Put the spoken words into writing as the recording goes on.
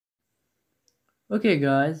Okay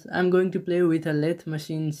guys, I'm going to play with a lathe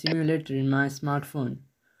machine simulator in my smartphone.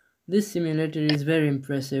 This simulator is very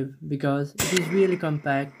impressive because it is really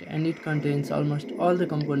compact and it contains almost all the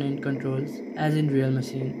component controls as in real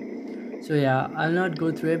machine. So yeah, I'll not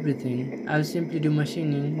go through everything, I'll simply do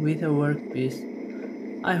machining with a workpiece.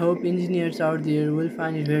 I hope engineers out there will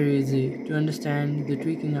find it very easy to understand the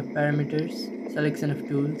tweaking of parameters, selection of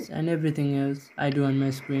tools and everything else I do on my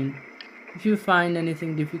screen. If you find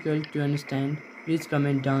anything difficult to understand, please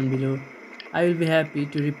comment down below. I will be happy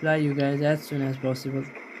to reply you guys as soon as possible.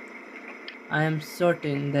 I am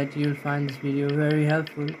certain that you'll find this video very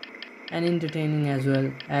helpful and entertaining as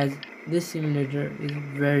well, as this simulator is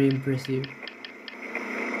very impressive.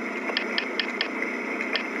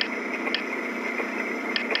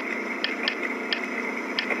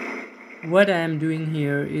 What I am doing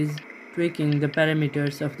here is tweaking the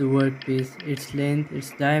parameters of the workpiece, its length,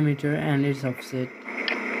 its diameter and its offset.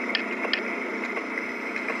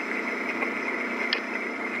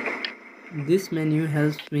 This menu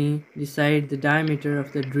helps me decide the diameter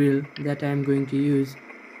of the drill that I am going to use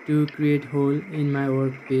to create hole in my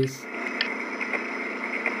workpiece.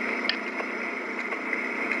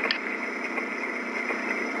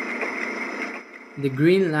 The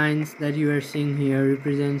green lines that you are seeing here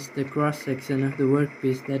represents the cross section of the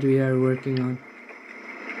workpiece that we are working on.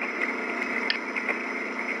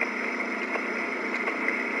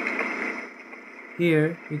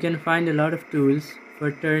 Here you can find a lot of tools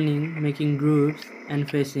for turning, making grooves and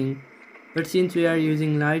facing, but since we are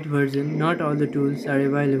using lite version, not all the tools are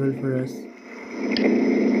available for us.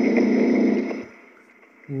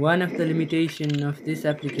 One of the limitations of this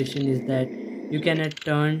application is that you cannot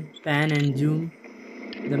turn, pan and zoom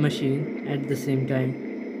the machine at the same time.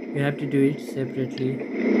 You have to do it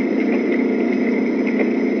separately.